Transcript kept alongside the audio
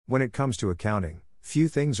When it comes to accounting, few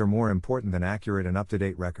things are more important than accurate and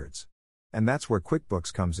up-to-date records. And that's where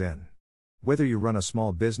QuickBooks comes in. Whether you run a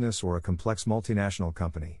small business or a complex multinational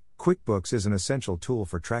company, QuickBooks is an essential tool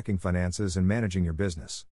for tracking finances and managing your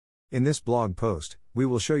business. In this blog post, we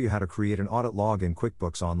will show you how to create an audit log in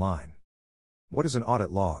QuickBooks Online. What is an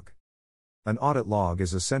audit log? An audit log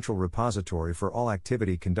is a central repository for all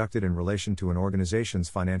activity conducted in relation to an organization's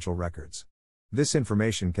financial records. This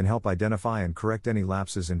information can help identify and correct any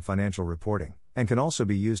lapses in financial reporting, and can also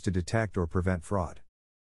be used to detect or prevent fraud.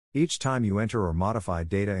 Each time you enter or modify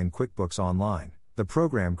data in QuickBooks Online, the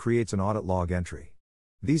program creates an audit log entry.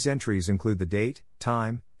 These entries include the date,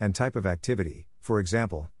 time, and type of activity, for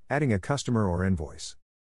example, adding a customer or invoice.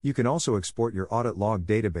 You can also export your audit log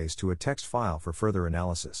database to a text file for further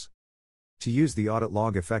analysis. To use the audit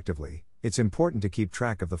log effectively, it's important to keep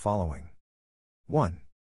track of the following. 1.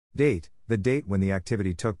 Date, the date when the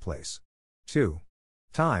activity took place. 2.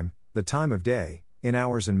 Time, the time of day, in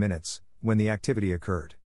hours and minutes, when the activity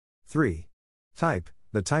occurred. 3. Type,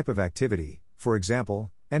 the type of activity, for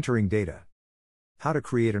example, entering data. How to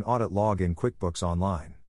create an audit log in QuickBooks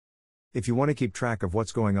Online. If you want to keep track of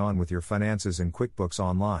what's going on with your finances in QuickBooks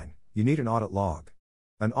Online, you need an audit log.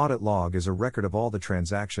 An audit log is a record of all the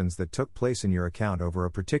transactions that took place in your account over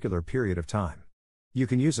a particular period of time. You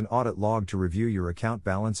can use an audit log to review your account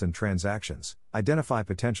balance and transactions, identify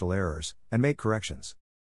potential errors, and make corrections.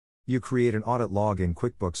 You create an audit log in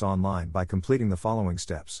QuickBooks Online by completing the following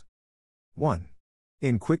steps. 1.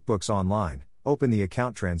 In QuickBooks Online, open the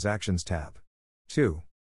Account Transactions tab. 2.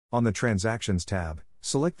 On the Transactions tab,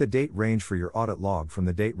 select the date range for your audit log from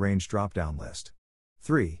the Date Range drop-down list.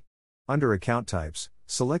 3. Under Account Types,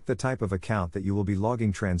 select the type of account that you will be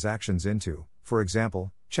logging transactions into, for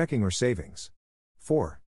example, checking or savings.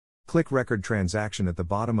 4. Click Record Transaction at the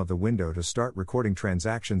bottom of the window to start recording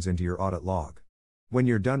transactions into your audit log. When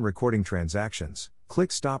you're done recording transactions,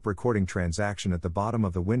 click Stop Recording Transaction at the bottom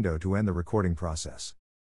of the window to end the recording process.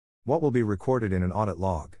 What will be recorded in an audit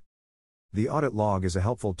log? The audit log is a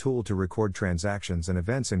helpful tool to record transactions and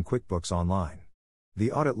events in QuickBooks Online.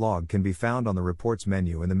 The audit log can be found on the Reports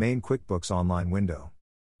menu in the main QuickBooks Online window.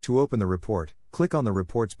 To open the report, click on the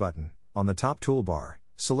Reports button. On the top toolbar,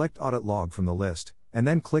 select Audit Log from the list, and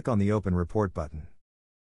then click on the Open Report button.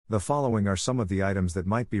 The following are some of the items that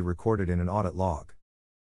might be recorded in an audit log.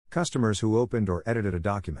 Customers who opened or edited a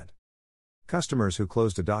document. Customers who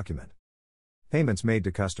closed a document. Payments made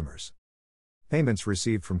to customers. Payments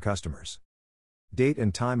received from customers. Date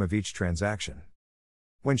and time of each transaction.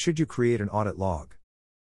 When should you create an audit log?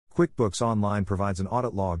 QuickBooks Online provides an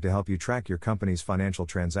audit log to help you track your company's financial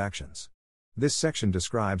transactions. This section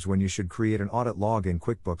describes when you should create an audit log in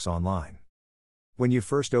QuickBooks Online. When you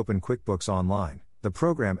first open QuickBooks Online, the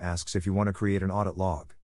program asks if you want to create an audit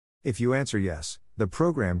log. If you answer yes, the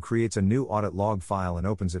program creates a new audit log file and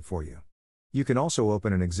opens it for you. You can also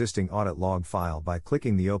open an existing audit log file by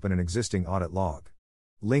clicking the Open an Existing Audit Log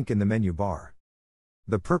link in the menu bar.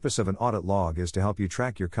 The purpose of an audit log is to help you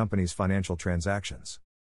track your company's financial transactions.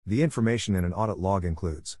 The information in an audit log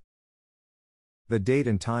includes the date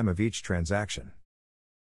and time of each transaction,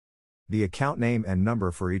 the account name and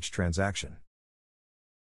number for each transaction,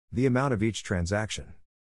 the amount of each transaction.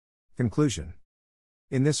 Conclusion.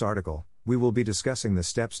 In this article, we will be discussing the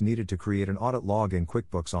steps needed to create an audit log in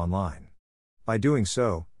QuickBooks Online. By doing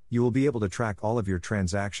so, you will be able to track all of your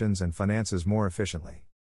transactions and finances more efficiently.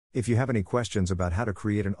 If you have any questions about how to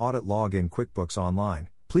create an audit log in QuickBooks Online,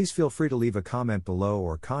 please feel free to leave a comment below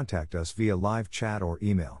or contact us via live chat or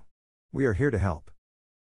email. We are here to help.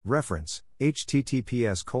 Reference: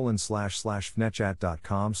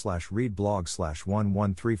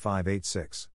 https://fnetchat.com/readblog/113586